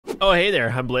Oh, hey there,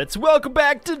 I'm Blitz. Welcome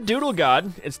back to Doodle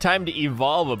God. It's time to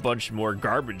evolve a bunch more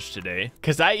garbage today,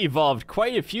 because I evolved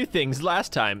quite a few things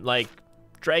last time, like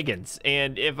dragons.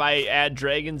 And if I add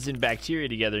dragons and bacteria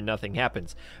together, nothing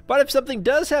happens. But if something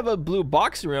does have a blue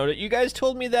box around it, you guys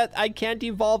told me that I can't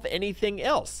evolve anything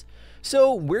else.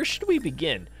 So where should we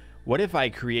begin? What if I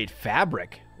create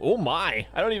fabric? Oh my,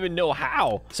 I don't even know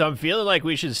how. So I'm feeling like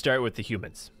we should start with the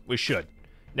humans. We should.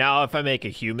 Now, if I make a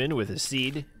human with a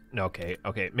seed, okay,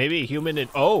 maybe a human and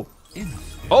oh,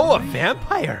 a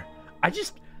vampire. I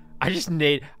just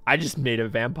made a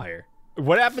vampire.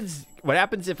 What happens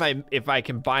if I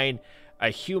combine a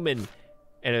human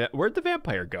and where'd the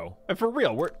vampire go? For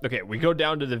real, okay, we go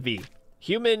down to the V.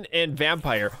 Human and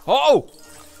vampire. Oh,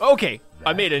 okay,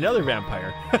 I made another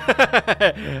vampire.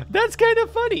 That's kind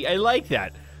of funny. I like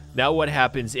that. Now what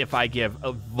happens if I give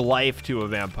a life to a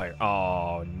vampire?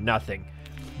 Oh, nothing.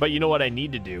 But you know what I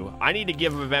need to do? I need to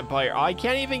give a vampire, I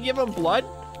can't even give him blood?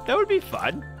 That would be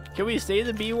fun. Can we say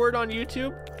the B word on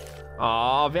YouTube?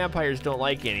 Aw, vampires don't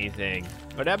like anything.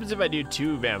 What happens if I do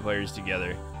two vampires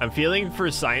together? I'm feeling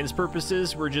for science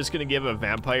purposes, we're just gonna give a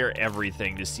vampire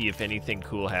everything to see if anything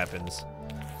cool happens.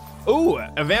 Ooh,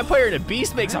 a vampire and a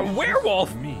beast makes a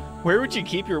werewolf! Where would you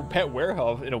keep your pet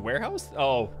werewolf? In a warehouse?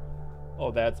 Oh,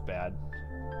 that's bad.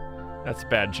 That's a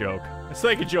bad joke. It's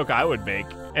like a joke I would make.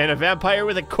 And a vampire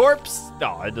with a corpse?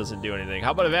 Oh, it doesn't do anything. How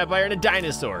about a vampire and a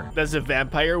dinosaur? Does a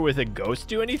vampire with a ghost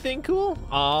do anything cool?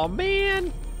 Oh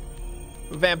man.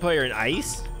 A vampire and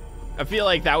ice? I feel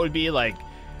like that would be like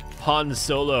Han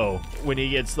Solo when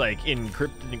he gets like in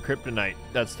kryptonite.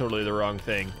 That's totally the wrong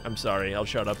thing. I'm sorry, I'll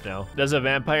shut up now. Does a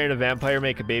vampire and a vampire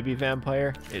make a baby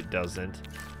vampire? It doesn't.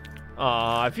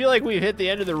 Aw, I feel like we've hit the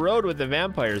end of the road with the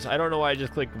vampires. I don't know why I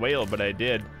just clicked whale, but I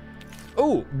did.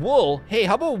 Oh, wool. Hey,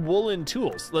 how about wool and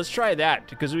tools? Let's try that,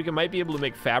 because we might be able to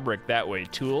make fabric that way.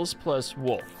 Tools plus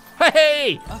wool.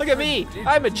 Hey, look at me.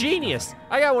 I'm a genius.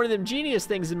 I got one of them genius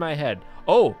things in my head.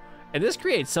 Oh, and this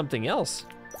creates something else.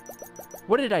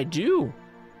 What did I do?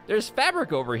 There's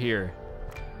fabric over here.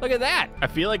 Look at that. I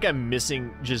feel like I'm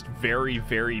missing just very,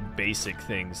 very basic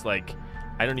things. Like,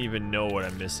 I don't even know what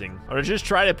I'm missing. I'm gonna just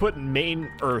try to put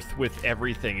main earth with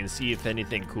everything and see if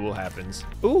anything cool happens.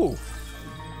 Ooh.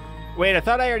 Wait, I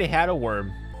thought I already had a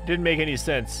worm. Didn't make any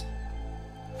sense.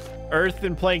 Earth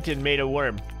and plankton made a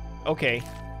worm. Okay,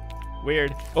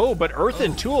 weird. Oh, but earth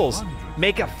and tools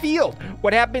make a field.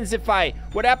 What happens if I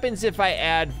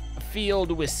add a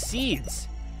field with seeds?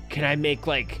 Can I make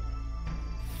like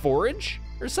forage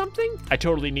or something? I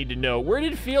totally need to know. Where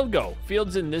did field go?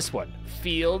 Field's in this one.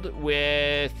 Field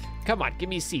with, come on, give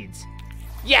me seeds.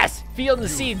 Yes, field and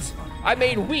seeds. I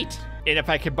made wheat. And if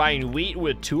I combine wheat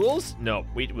with tools? No,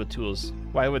 wheat with tools.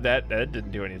 Why would that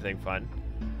didn't do anything fun.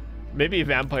 Maybe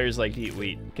vampires like to eat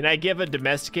wheat. Can I give a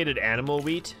domesticated animal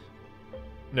wheat?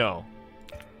 No.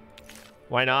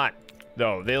 Why not?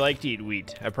 No, they like to eat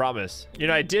wheat, I promise. You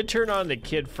know, I did turn on the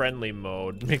kid-friendly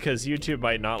mode because YouTube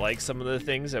might not like some of the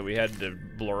things that we had to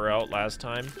blur out last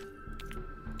time.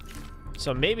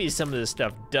 So maybe some of this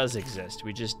stuff does exist.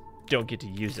 We just don't get to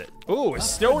use it. Ooh,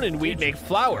 stone and wheat make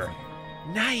flour.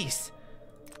 Nice.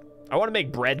 I want to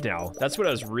make bread now. That's what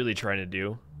I was really trying to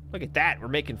do. Look at that, we're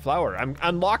making flour. I'm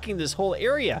unlocking this whole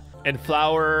area. And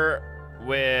flour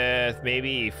with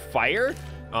maybe fire?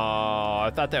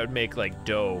 I thought that would make like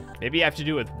dough. Maybe I have to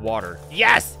do it with water.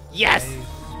 Yes, yes,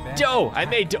 dough. I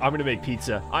made dough. I'm gonna make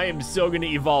pizza. I am so gonna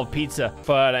evolve pizza,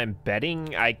 but I'm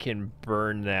betting I can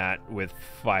burn that with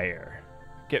fire.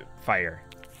 Get fire.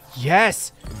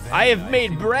 Yes, I have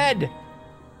made bread.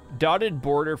 Dotted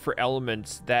border for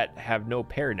elements that have no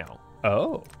pair now.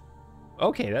 Oh,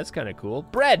 okay, that's kind of cool.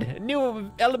 Bread, new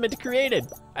element created.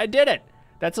 I did it.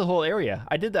 That's a whole area.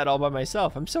 I did that all by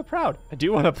myself. I'm so proud. I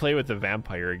do want to play with the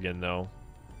vampire again though.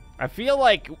 I feel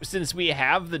like since we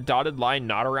have the dotted line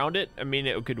not around it, I mean,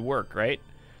 it could work, right?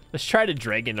 Let's try to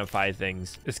dragonify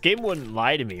things. This game wouldn't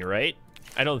lie to me, right?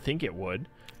 I don't think it would.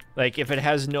 Like if it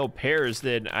has no pairs,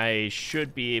 then I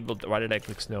should be able to, why did I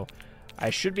click snow? I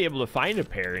should be able to find a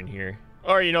pair in here.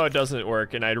 Or, you know, it doesn't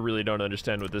work, and I really don't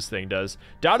understand what this thing does.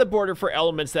 Dotted border for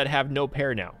elements that have no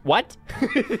pair now. What?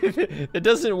 It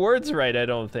doesn't words right, I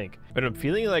don't think. But I'm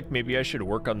feeling like maybe I should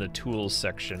work on the tools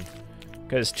section.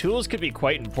 Because tools could be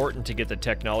quite important to get the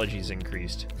technologies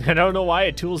increased. I don't know why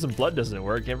tools and blood doesn't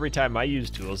work. Every time I use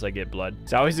tools, I get blood.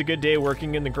 It's always a good day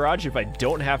working in the garage if I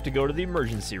don't have to go to the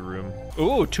emergency room.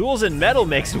 Ooh, tools and metal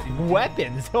makes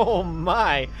weapons. Oh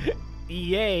my.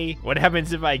 Yay. What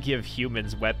happens if I give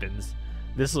humans weapons?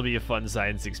 This will be a fun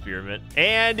science experiment.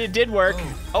 And it did work.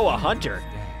 Oh, a hunter.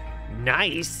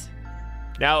 Nice.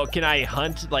 Now, can I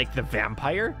hunt like the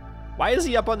vampire? Why is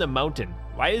he up on the mountain?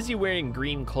 Why is he wearing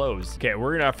green clothes? Okay,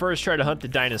 we're gonna first try to hunt the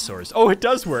dinosaurs. Oh, it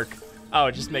does work. Oh,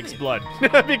 it just makes blood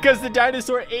because the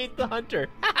dinosaur ate the hunter.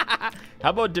 How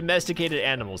about domesticated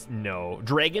animals? No.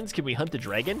 Dragons, can we hunt the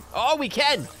dragon? Oh, we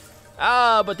can.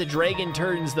 Ah, but the dragon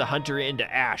turns the hunter into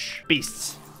ash.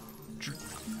 Beasts.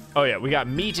 Oh yeah, we got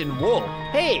meat and wool.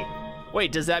 Hey,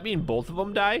 wait, does that mean both of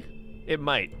them die? It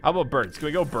might. How about birds? Can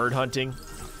we go bird hunting?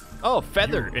 Oh,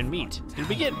 feather and meat. Did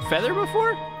we get feather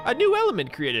before? A new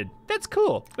element created. That's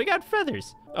cool. We got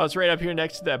feathers. Oh, it's right up here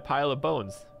next to that pile of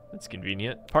bones. That's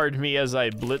convenient. Pardon me as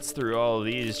I blitz through all of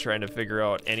these trying to figure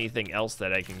out anything else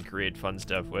that I can create fun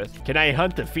stuff with. Can I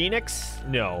hunt the phoenix?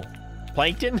 No.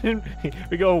 Plankton?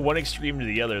 We go one extreme to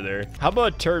the other there. How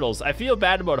about turtles? I feel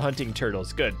bad about hunting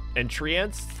turtles. Good. And tree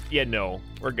ants? Yeah, no.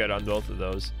 We're good on both of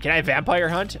those. Can I vampire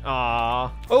hunt?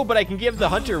 Aww. Oh, but I can give the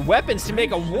hunter weapons to make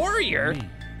a warrior.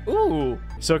 Ooh.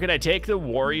 So can I take the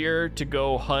warrior to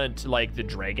go hunt like the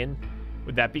dragon?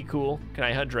 Would that be cool? Can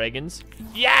I hunt dragons?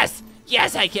 Yes!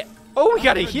 Yes, I can. Oh, we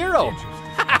got a hero.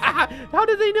 How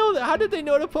did they know that? How did they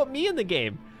know to put me in the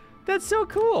game? That's so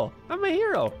cool. I'm a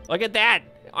hero. Look at that.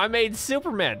 I made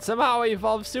Superman. Somehow I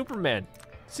evolved Superman.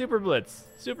 Super Blitz.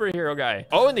 Superhero guy.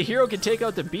 Oh, and the hero can take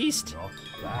out the beast.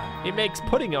 He makes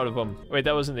pudding out of him. Wait,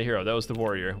 that wasn't the hero. That was the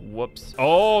warrior. Whoops.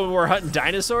 Oh, we're hunting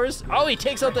dinosaurs? Oh, he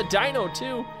takes out the dino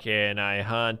too. Can I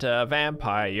hunt a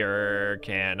vampire?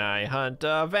 Can I hunt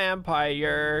a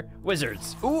vampire?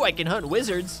 Wizards. Ooh, I can hunt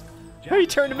wizards. Oh, he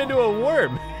turned him into a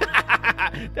worm.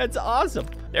 That's awesome.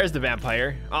 There's the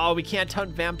vampire. Oh, we can't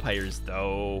hunt vampires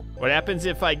though. What happens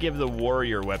if I give the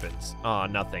warrior weapons? Oh,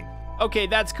 nothing. Okay,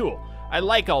 that's cool. I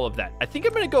like all of that. I think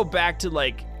I'm gonna go back to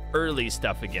like early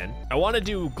stuff again. I wanna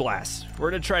do glass.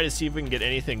 We're gonna try to see if we can get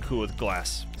anything cool with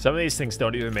glass. Some of these things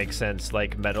don't even make sense,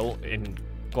 like metal in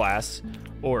glass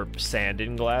or sand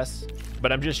in glass,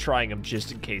 but I'm just trying them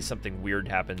just in case something weird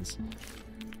happens.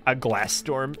 A glass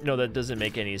storm? No, that doesn't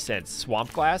make any sense.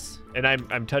 Swamp glass? And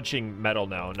I'm touching metal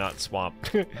now, not swamp.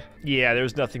 Yeah,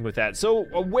 there's nothing with that. So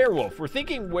a werewolf, we're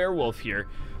thinking werewolf here.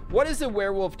 What does a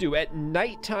werewolf do? At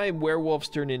nighttime, werewolves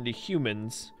turn into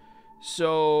humans.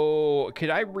 So could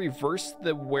I reverse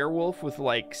the werewolf with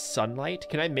like sunlight?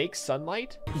 Can I make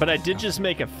sunlight? But I did just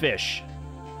make a fish.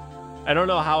 I don't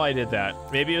know how I did that.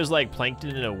 Maybe it was like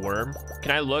plankton and a worm.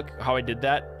 Can I look how I did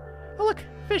that? Oh look,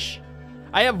 fish.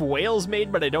 I have whales made,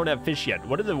 but I don't have fish yet.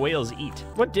 What do the whales eat?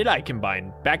 What did I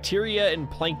combine? Bacteria and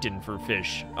plankton for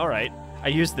fish. All right. I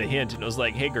used the hint and it was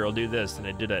like, hey girl, do this, and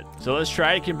I did it. So let's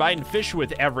try to combine fish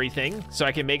with everything so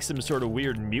I can make some sort of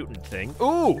weird mutant thing.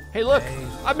 Ooh, hey look,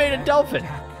 I made a dolphin.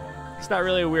 It's not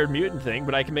really a weird mutant thing,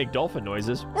 but I can make dolphin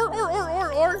noises.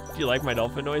 Or. Do you like my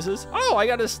dolphin noises? Oh, I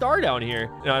got a star down here.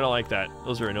 No, I don't like that.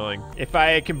 Those are annoying. If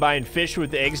I combine fish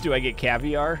with eggs, do I get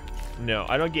caviar? No,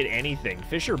 I don't get anything.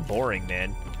 Fish are boring,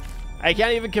 man. I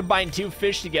can't even combine two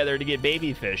fish together to get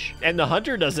baby fish. And the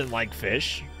hunter doesn't like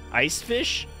fish. Ice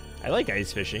fish? I like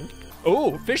ice fishing.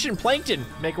 Oh, fish and plankton.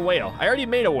 Make a whale. I already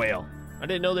made a whale. I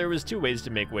didn't know there was 2 ways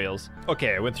to make whales.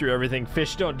 Okay, I went through everything.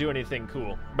 Fish don't do anything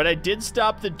cool. But I did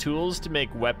stop the tools to make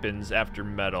weapons after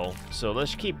metal. So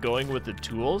let's keep going with the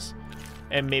tools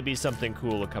and maybe something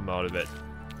cool will come out of it.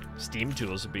 Steam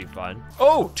tools would be fun.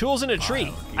 Oh, tools in a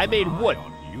tree. I made wood.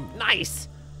 Nice.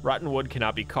 Rotten wood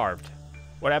cannot be carved.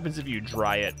 What happens if you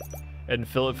dry it and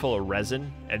fill it full of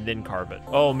resin and then carve it?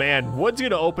 Oh man, wood's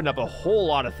gonna open up a whole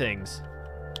lot of things.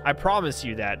 I promise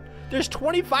you that. There's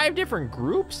 25 different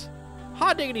groups?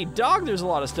 Hot diggity dog, there's a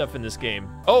lot of stuff in this game.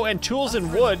 Oh, and tools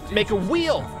and wood make a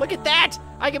wheel. Look at that.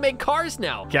 I can make cars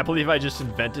now. Can't believe I just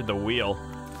invented the wheel.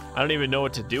 I don't even know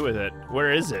what to do with it.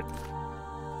 Where is it?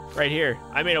 Right here.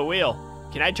 I made a wheel.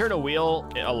 Can I turn a wheel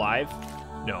alive?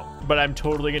 No, but I'm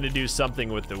totally gonna do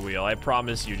something with the wheel. I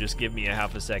promise you, just give me a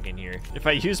half a second here. If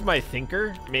I use my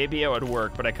thinker, maybe it would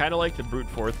work, but I kind of like the brute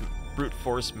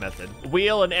force method.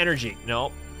 Wheel and energy. No,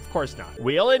 of course not.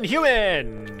 Wheel and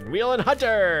human. Wheel and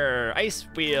hunter. Ice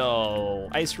wheel.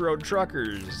 Ice road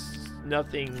truckers.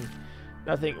 Nothing.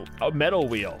 A metal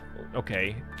wheel.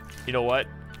 Okay, you know what?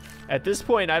 At this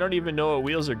point, I don't even know what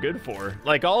wheels are good for.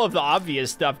 Like, all of the obvious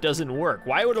stuff doesn't work.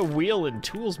 Why would a wheel and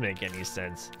tools make any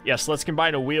sense? Yes, let's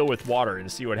combine a wheel with water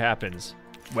and see what happens.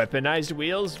 Weaponized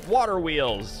wheels, water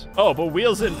wheels. Oh, but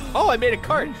wheels and, oh, I made a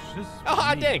cart.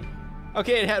 Oh, dang.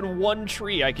 Okay, it had one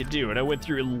tree I could do, and I went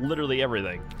through literally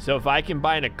everything. So if I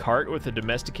combine a cart with a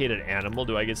domesticated animal,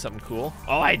 do I get something cool?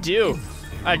 Oh, I do.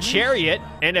 A chariot.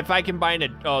 And if I combine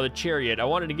the chariot, I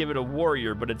wanted to give it a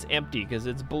warrior, but it's empty because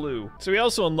it's blue. So we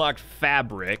also unlocked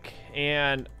fabric,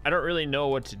 and I don't really know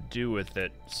what to do with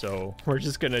it. So we're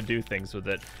just gonna do things with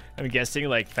it. I'm guessing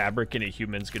like fabric and a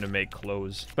human's gonna make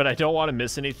clothes, but I don't want to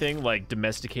miss anything like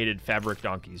domesticated fabric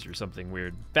donkeys or something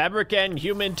weird. Fabric and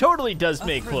human totally does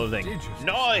make clothing.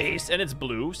 Nice, and it's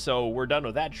blue, so we're done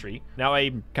with that tree. Now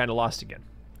I'm kind of lost again.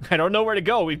 I don't know where to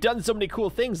go. We've done so many cool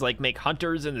things like make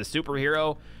hunters and the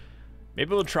superhero.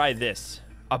 Maybe we'll try this.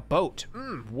 A boat.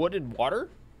 Wood and water?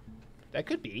 That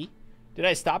could be. Did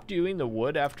I stop doing the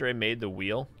wood after I made the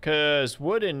wheel? Because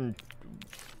wood and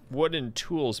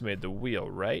tools made the wheel,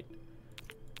 right?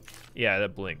 Yeah,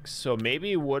 that blinks. So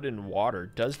maybe wood and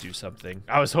water does do something.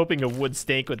 I was hoping a wood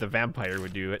stake with a vampire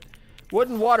would do it. Wood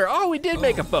and water. Oh, we did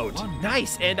make a boat.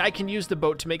 Nice. And I can use the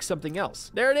boat to make something else.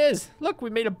 There it is. Look, we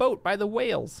made a boat by the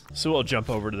whales. So we'll jump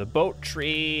over to the boat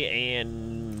tree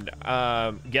and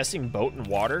guessing boat and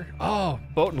water. Oh,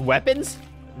 boat and weapons?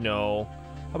 No.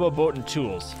 How about boat and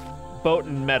tools? Boat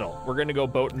and metal. We're gonna go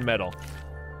boat and metal.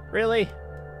 Really?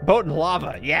 Boat and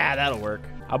lava. Yeah, that'll work.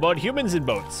 How about humans and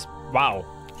boats? Wow.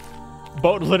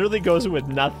 Boat literally goes with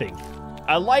nothing.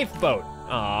 A lifeboat.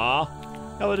 Aw.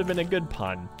 That would have been a good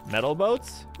pun. Metal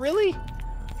boats? Really?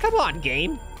 Come on,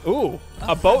 game. Ooh,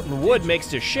 a boat and wood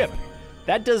makes a ship.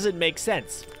 That doesn't make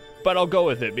sense, but I'll go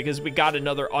with it because we got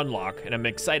another unlock and I'm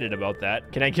excited about that.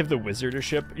 Can I give the wizard a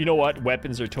ship? You know what?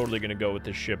 Weapons are totally gonna go with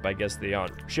the ship. I guess they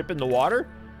aren't. Ship in the water?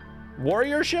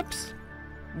 Warrior ships?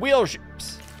 Wheel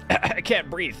ships. I can't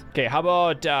breathe. Okay, how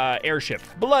about airship?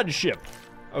 Blood ship.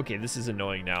 Okay, this is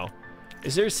annoying now.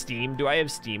 Is there Steam? Do I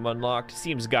have Steam unlocked?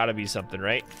 Steam's gotta be something,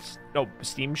 right? Nope,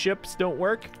 Steam ships don't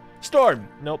work. Storm,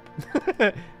 nope.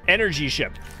 Energy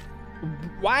ship.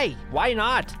 Why? Why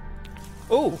not?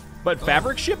 Oh, but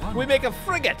fabric ship? We make a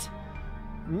frigate.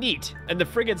 Neat, and the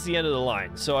frigate's the end of the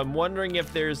line. So I'm wondering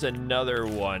if there's another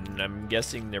one. I'm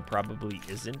guessing there probably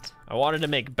isn't. I wanted to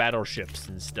make battleships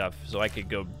and stuff so I could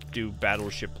go do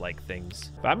battleship-like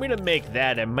things. If I'm gonna make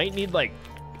that, I might need like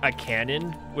a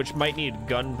cannon, which might need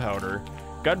gunpowder.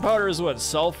 Gunpowder is what,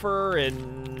 sulfur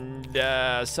and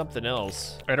something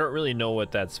else. I don't really know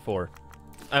what that's for.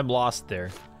 I'm lost there.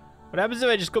 What happens if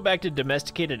I just go back to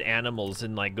domesticated animals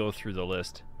and like go through the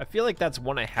list? I feel like that's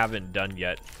one I haven't done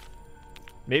yet.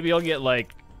 Maybe I'll get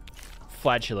like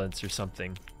flatulence or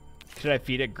something. Could I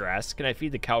feed it grass? Can I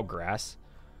feed the cow grass?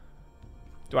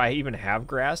 Do I even have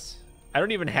grass? I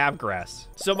don't even have grass.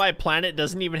 So my planet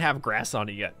doesn't even have grass on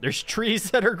it yet. There's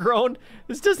trees that are grown.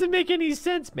 This doesn't make any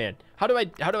sense, man. How do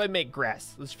I make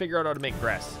grass? Let's figure out how to make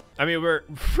grass. I mean,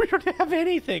 we don't have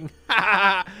anything.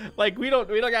 Like we don't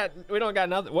got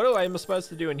nothing. What am I supposed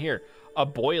to do in here? A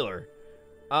boiler.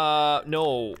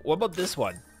 No. What about this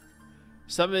one?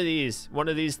 One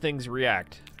of these things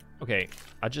react. Okay,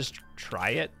 I'll just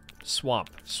try it. Swamp.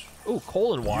 Ooh,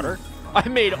 coal and water. I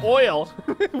made oil.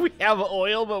 We have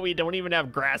oil, but we don't even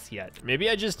have grass yet. Maybe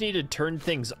I just need to turn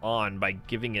things on by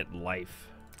giving it life.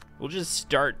 We'll just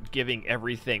start make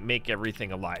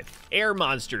everything alive. Air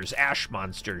monsters, ash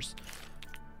monsters.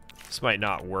 This might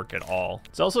not work at all.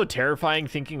 It's also terrifying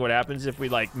thinking what happens if we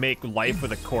like make life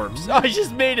with a corpse. Oh, I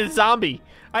just made a zombie.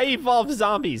 I evolved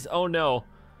zombies. Oh no.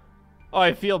 Oh,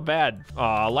 I feel bad.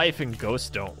 Aw, life and ghosts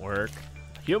don't work.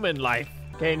 Human life.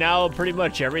 Okay, now pretty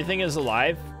much everything is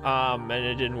alive, and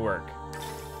it didn't work.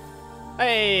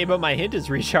 Hey, but my hint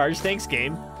is recharged. Thanks,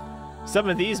 game. Some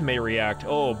of these may react.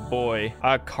 Oh, boy.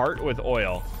 A cart with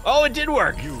oil. Oh, it did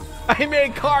work. I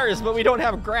made cars, but we don't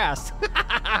have grass.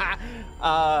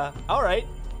 All right.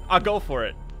 I'll go for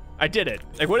it. I did it.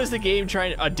 Like, what is the game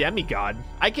trying? A demigod.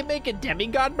 I can make a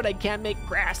demigod, but I can't make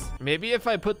grass. Maybe if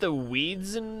I put the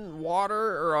weeds in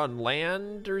water or on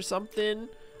land or something.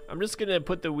 I'm just gonna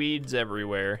put the weeds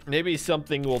everywhere. Maybe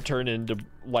something will turn into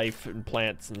life and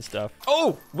plants and stuff.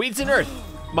 Oh, weeds and earth.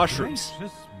 Mushrooms.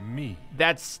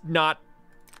 It's not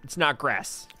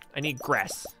grass. I need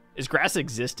grass. Does grass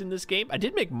exist in this game? I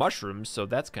did make mushrooms, so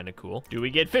that's kind of cool. Do we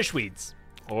get fish weeds?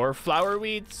 Or flower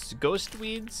weeds? Ghost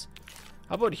weeds?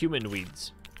 How about human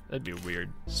weeds? That'd be weird.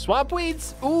 Swamp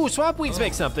weeds? Ooh, swamp weeds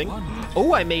make something.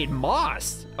 Oh, I made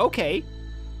moss. Okay.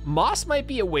 Moss might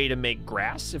be a way to make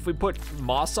grass. If we put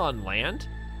moss on land,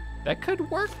 that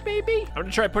could work maybe? I'm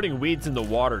gonna try putting weeds in the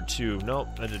water too. Nope,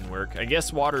 that didn't work. I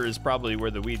guess water is probably where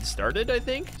the weeds started, I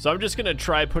think. So I'm just gonna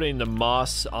try putting the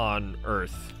moss on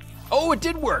earth. Oh, it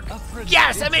did work.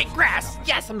 Yes, I made grass.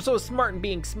 Yes, I'm so smart in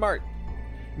being smart.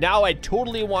 Now I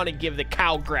totally want to give the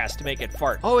cow grass to make it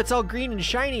fart. Oh, it's all green and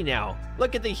shiny now.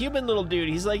 Look at the human little dude.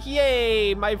 He's like,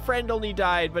 yay, my friend only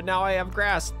died, but now I have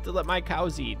grass to let my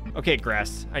cows eat. Okay,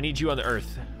 grass, I need you on the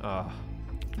earth.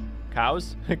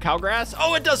 Cows? Cow grass?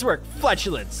 Oh, it does work.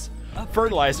 Flatulence.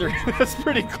 Fertilizer. That's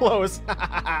pretty close.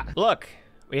 Look,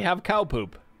 we have cow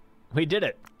poop. We did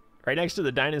it. Right next to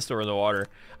the dinosaur in the water.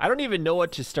 I don't even know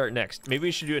what to start next. Maybe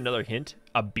we should do another hint.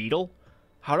 A beetle?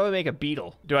 How do I make a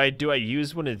beetle? Do I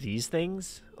use one of these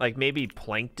things? Like maybe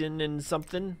plankton and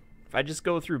something? If I just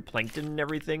go through plankton and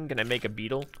everything, can I make a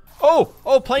beetle? Oh,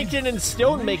 plankton and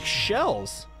stone make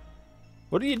shells.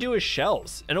 What do you do with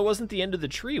shells? And it wasn't the end of the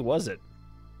tree, was it?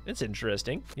 It's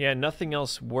interesting. Yeah, nothing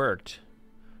else worked.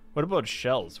 What about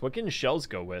shells? What can shells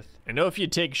go with? I know if you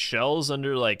take shells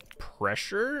under like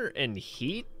pressure and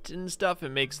heat and stuff, it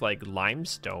makes like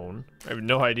limestone. I have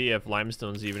no idea if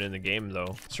limestone's even in the game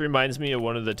though. This reminds me of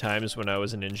one of the times when I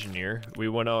was an engineer. We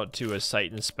went out to a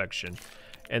site inspection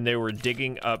and they were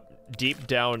digging up deep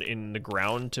down in the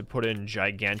ground to put in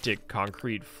gigantic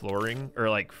concrete flooring or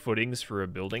like footings for a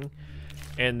building.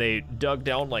 And they dug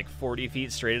down like 40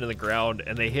 feet straight into the ground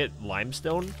and they hit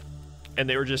limestone. And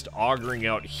they were just augering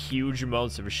out huge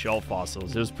amounts of shell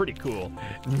fossils. It was pretty cool.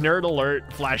 Nerd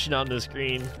alert flashing on the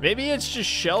screen. Maybe it's just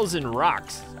shells and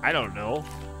rocks. I don't know.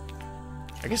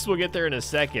 I guess we'll get there in a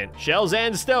second. Shells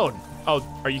and stone. Oh,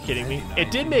 are you kidding me?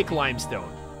 It did make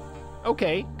limestone.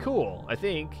 Okay, cool, I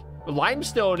think.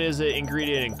 Limestone is an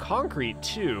ingredient in concrete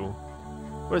too.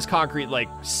 What is concrete, like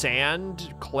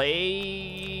sand,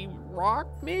 clay, rock,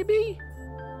 maybe?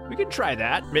 We can try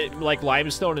that. Like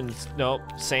limestone and, no,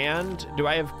 sand. Do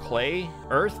I have clay?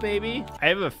 Earth, maybe? I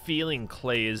have a feeling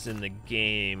clay is in the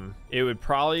game. It would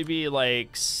probably be like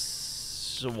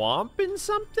swamp and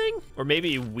something? Or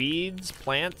maybe weeds,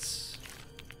 plants.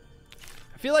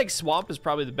 I feel like swamp is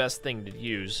probably the best thing to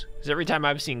use. Because every time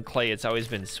I've seen clay, it's always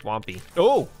been swampy.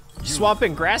 Oh, swamp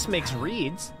and grass makes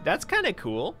reeds. That's kind of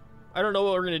cool. I don't know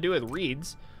what we're gonna do with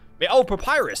reeds. Oh,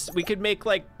 papyrus. We could make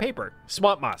like paper.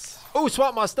 Swamp moss. Oh,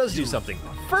 swamp moss does do something.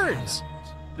 Ferns.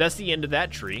 That's the end of that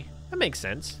tree. That makes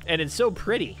sense. And it's so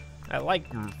pretty. I like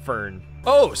fern.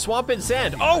 Oh, swamp and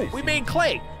sand. Oh, we made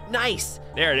clay. Nice.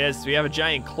 There it is. We have a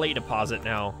giant clay deposit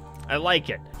now. I like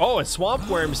it. Oh, and swamp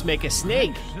worms make a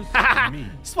snake.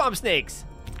 Swamp snakes.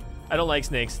 I don't like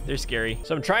snakes. They're scary.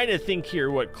 So I'm trying to think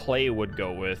here what clay would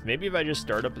go with. Maybe if I just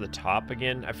start up at the top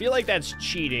again. I feel like that's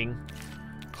cheating.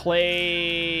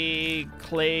 Clay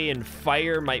and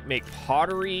fire might make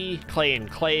pottery. Clay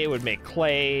and clay would make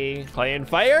clay. Clay and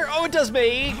fire, oh, it does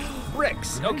make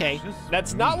bricks. Okay,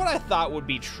 that's not what I thought would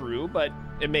be true, but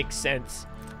it makes sense.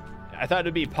 I thought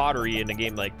it'd be pottery in a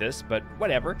game like this, but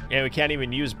whatever. And we can't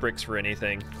even use bricks for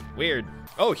anything. Weird.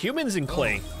 Oh, humans and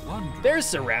clay. There's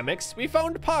ceramics. We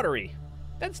found pottery.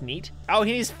 That's neat. Oh,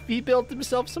 he built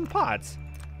himself some pots.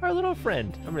 Our little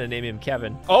friend. I'm gonna name him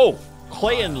Kevin. Oh,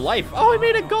 clay and life. Oh, I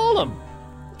made a golem.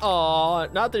 Aw,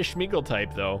 not the Schmeagle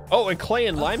type though. Oh, and clay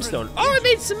and limestone. Oh, I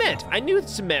made cement. I knew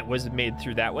cement was made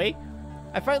through that way.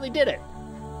 I finally did it.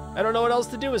 I don't know what else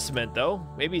to do with cement though.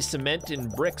 Maybe cement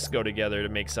and bricks go together to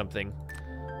make something.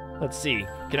 Let's see.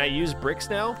 Can I use bricks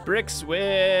now? Bricks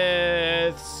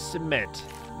with cement.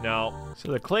 No.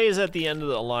 So the clay is at the end of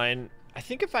the line. I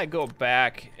think if I go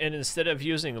back and instead of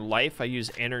using life, I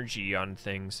use energy on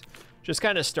things. Just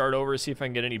kind of start over, see if I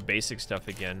can get any basic stuff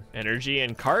again. Energy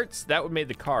and carts, that would make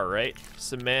the car, right?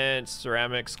 Cement,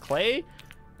 ceramics, clay.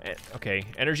 Okay,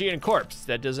 energy and corpse,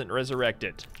 that doesn't resurrect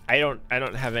it. I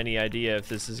don't have any idea if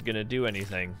this is gonna do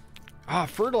anything. Ah,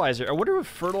 fertilizer. I wonder what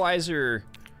fertilizer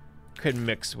could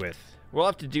mix with. We'll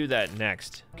have to do that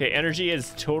next. Okay, energy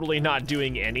is totally not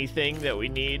doing anything that we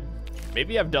need.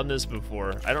 Maybe I've done this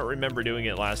before. I don't remember doing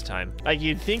it last time. Like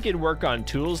you'd think it'd work on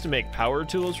tools to make power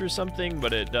tools or something,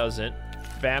 but it doesn't.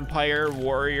 Vampire,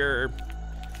 warrior,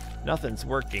 nothing's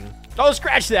working. Oh,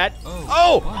 scratch that.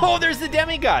 Oh, there's the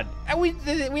demigod. And we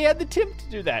had the tip to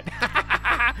do that.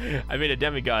 I made a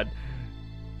demigod.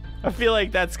 I feel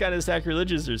like that's kind of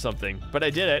sacrilegious or something, but I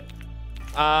did it.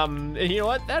 And you know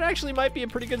what? That actually might be a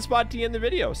pretty good spot to end the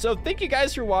video. So thank you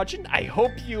guys for watching. I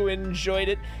hope you enjoyed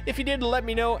it. If you did, let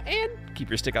me know and keep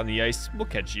your stick on the ice. We'll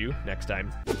catch you next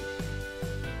time.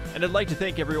 And I'd like to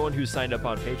thank everyone who signed up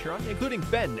on Patreon, including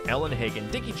Ben, Ellen Hagen,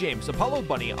 Dickie James, Apollo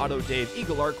Bunny, Otto Dave,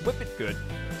 Eagle Arc, Whip It Good,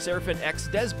 Seraphin X,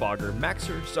 Desbogger,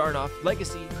 Maxer, Zarnoff,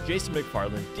 Legacy, Jason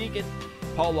McFarland, Deegan,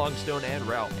 Paul Longstone, and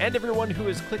Ralph. And everyone who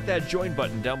has clicked that join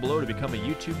button down below to become a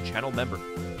YouTube channel member.